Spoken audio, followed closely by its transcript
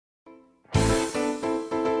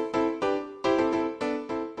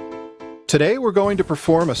Today we're going to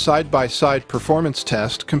perform a side-by-side performance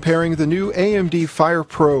test comparing the new AMD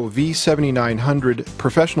FirePro V7900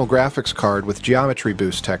 professional graphics card with geometry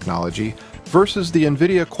boost technology versus the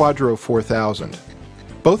Nvidia Quadro 4000.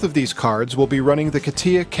 Both of these cards will be running the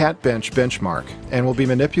CATIA CATbench benchmark and will be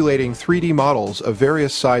manipulating 3D models of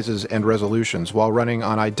various sizes and resolutions while running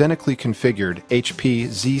on identically configured HP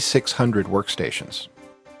Z600 workstations.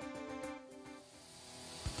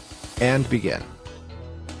 And begin.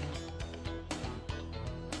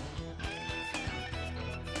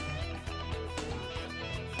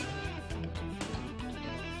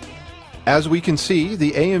 As we can see,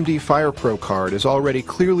 the AMD FirePro card is already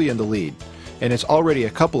clearly in the lead, and it's already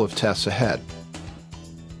a couple of tests ahead.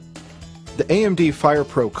 The AMD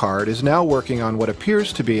FirePro card is now working on what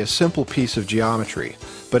appears to be a simple piece of geometry,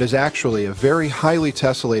 but is actually a very highly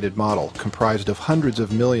tessellated model comprised of hundreds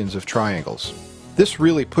of millions of triangles. This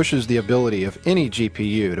really pushes the ability of any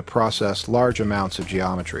GPU to process large amounts of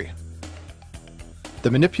geometry. The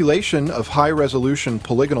manipulation of high-resolution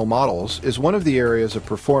polygonal models is one of the areas of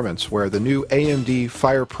performance where the new AMD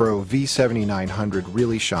FirePro V7900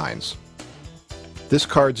 really shines. This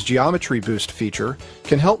card's geometry boost feature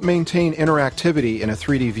can help maintain interactivity in a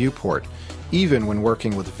 3D viewport, even when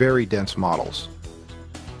working with very dense models.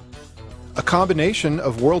 A combination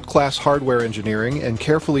of world-class hardware engineering and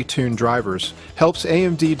carefully tuned drivers helps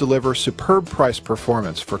AMD deliver superb price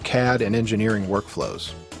performance for CAD and engineering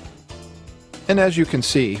workflows. And as you can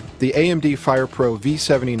see, the AMD FirePro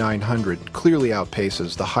V7900 clearly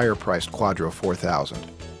outpaces the higher-priced Quadro 4000.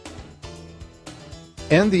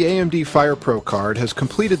 And the AMD FirePro card has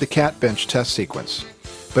completed the CATbench test sequence,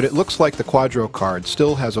 but it looks like the Quadro card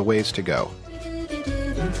still has a ways to go.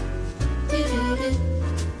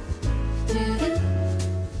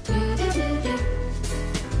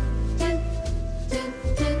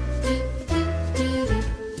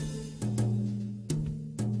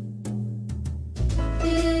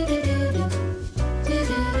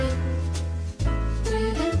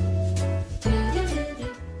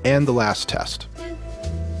 And the last test.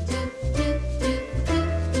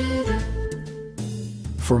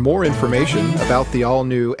 For more information about the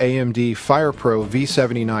all-new AMD FirePro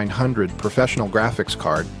V7900 professional graphics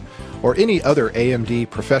card, or any other AMD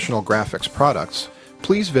professional graphics products,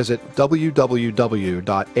 please visit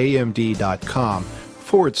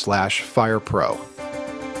www.amd.com/FirePro.